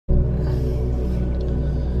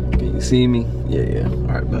See me? Yeah.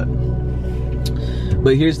 All right,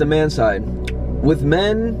 but here's the man side. With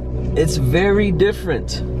men, it's very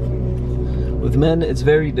different. With men, it's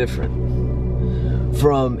very different.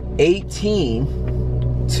 From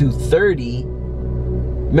 18 to 30,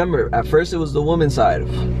 remember, at first it was the woman's side.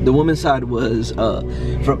 The woman's side was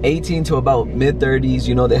from 18 to about mid-30s.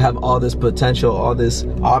 You know, they have all this potential, all this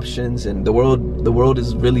options, and the world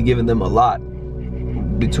is really giving them a lot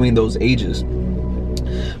between those ages.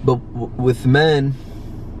 But with men,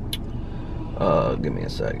 give me a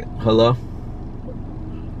second. Hello?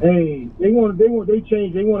 Hey, they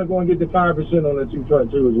change. They want to go and get the 5% on the 2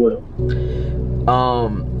 front too as well.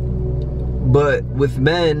 But with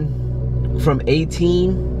men from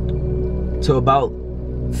 18 to about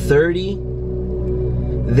 30,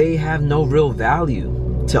 they have no real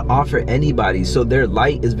value to offer anybody. So their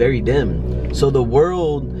light is very dim. So the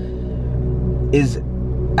world is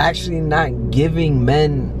actually not giving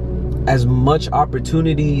men as much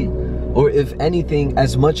opportunity, or if anything,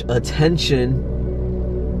 as much attention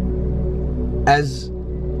as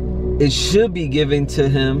it should be given to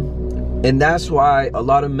him. And that's why a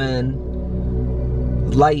lot of men,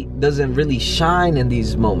 light doesn't really shine in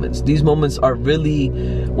these moments. These moments are really,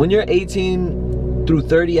 when you're 18 through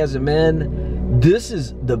 30 as a man, this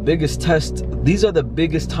is the biggest test. These are the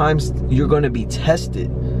biggest times you're going to be tested.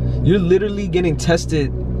 You're literally getting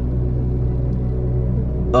tested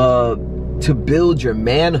to build your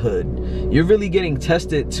manhood. You're really getting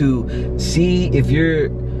tested to see if you're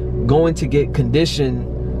going to get conditioned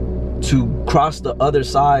to cross the other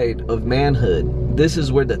side of manhood. This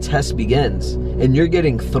is where the test begins, and you're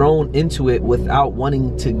getting thrown into it without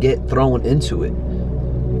wanting to get thrown into it.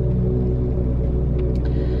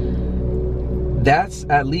 That's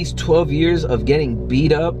at least 12 years of getting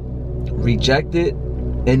beat up, rejected,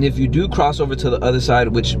 and if you do cross over to the other side,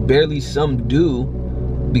 which barely some do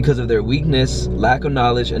because of their weakness, lack of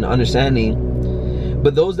knowledge and understanding,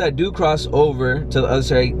 but those that do cross over to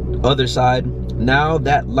the other side, now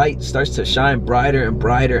that light starts to shine brighter and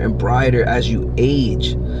brighter and brighter as you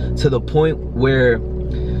age, to the point where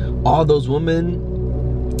all those women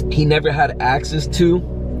he never had access to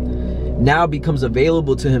now becomes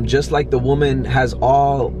available to him, just like the woman has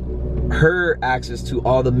all her access to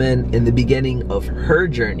all the men in the beginning of her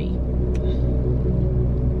journey.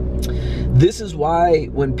 This is why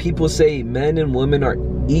when people say men and women are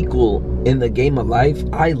equal in the game of life,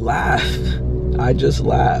 I laugh. I just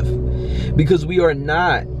laugh. Because we are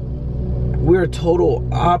not. We're total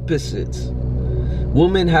opposites.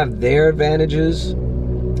 Women have their advantages,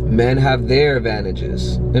 men have their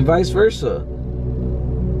advantages, and vice versa.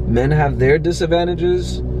 Men have their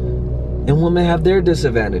disadvantages, and women have their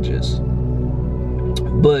disadvantages.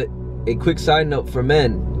 But a quick side note for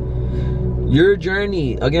men, your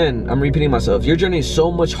journey, again, I'm repeating myself, your journey is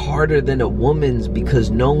so much harder than a woman's,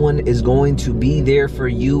 because no one is going to be there for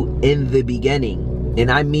you in the beginning.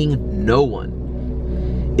 And I mean no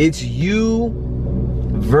one. It's you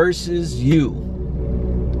versus you.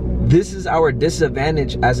 This is our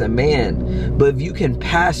disadvantage as a man. But if you can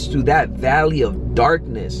pass through that valley of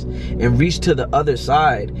darkness and reach to the other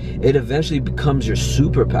side, it eventually becomes your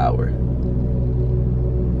superpower.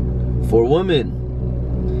 For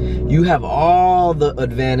women, you have all the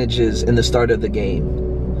advantages in the start of the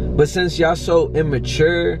game. But since y'all so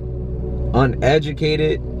immature,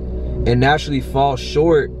 uneducated, and naturally fall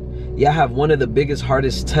short, y'all have one of the biggest,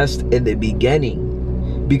 hardest tests in the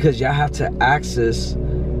beginning, because y'all have to access,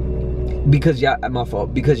 because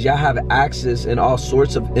y'all have access and all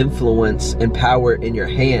sorts of influence and power in your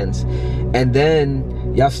hands, and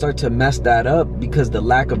then y'all start to mess that up because the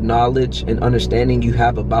lack of knowledge and understanding you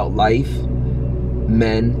have about life,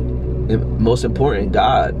 men, and most important,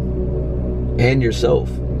 God and yourself,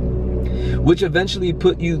 which eventually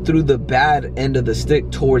put you through the bad end of the stick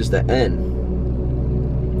towards the end.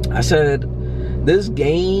 I said, this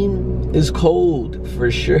game is cold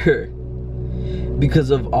for sure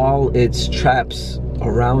because of all its traps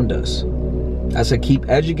around us. I said, keep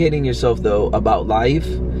educating yourself though about life,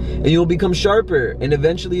 and you'll become sharper, and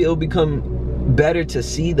eventually it'll become better to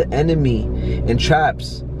see the enemy and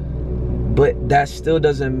traps. But that still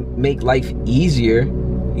doesn't make life easier.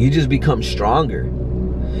 You just become stronger.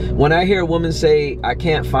 When I hear a woman say, I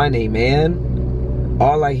can't find a man,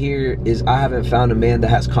 all I hear is, I haven't found a man that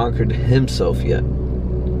has conquered himself yet.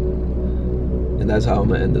 And that's how I'm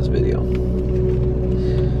gonna end this video.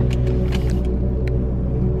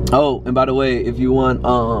 Oh, and by the way, if you want,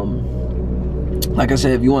 like I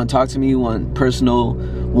said, if you want to talk to me, you want personal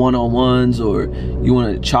one-on-ones, or you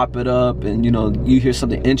want to chop it up, and you know, you hear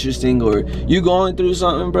something interesting, or you going through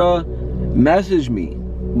something, bro, message me.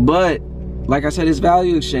 But like I said, it's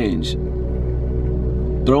value exchange.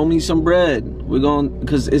 Throw me some bread. We're going,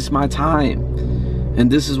 because it's my time. And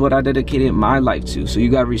this is what I dedicated my life to. So you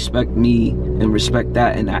gotta respect me and respect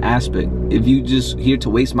that in that aspect. If you just here to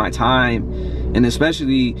waste my time, and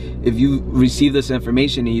especially if you receive this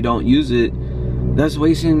information and you don't use it, that's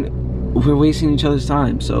we're wasting each other's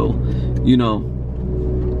time. So, you know,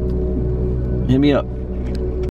 hit me up.